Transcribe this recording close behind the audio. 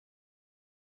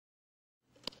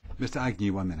Mr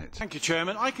Agnew, 1 minute. Thank you,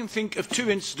 Chairman. I can think of two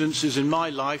incidences in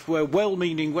my life where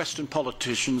well-meaning Western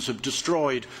politicians have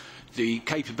destroyed the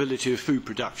capability of food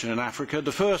production in Africa.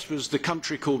 The first was the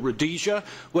country called Rhodesia,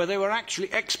 where they were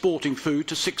actually exporting food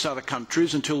to 6 other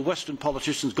countries until Western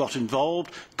politicians got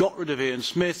involved, got rid of Ian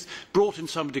Smith, brought in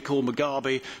somebody called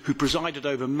Mugabe, who presided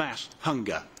over mass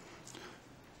hunger.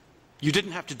 You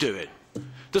didn't have to do it.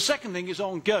 The second thing is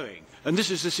ongoing, and this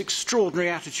is this extraordinary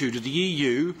attitude of the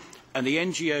EU and the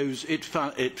NGOs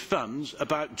it funds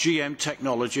about GM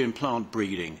technology and plant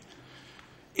breeding.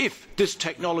 If this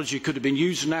technology could have been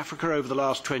used in Africa over the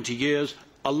last 20 years,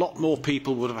 a lot more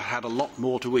people would have had a lot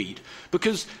more to eat.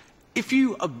 Because if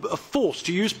you are forced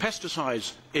to use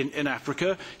pesticides in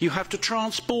Africa, you have to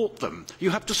transport them, you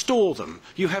have to store them,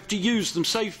 you have to use them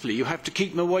safely, you have to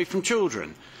keep them away from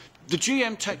children. The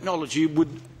GM technology would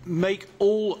make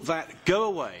all that go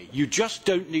away. You just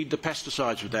don't need the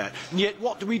pesticides with that. And yet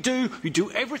what do? We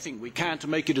do everything we can to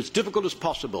make it as difficult as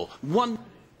possible.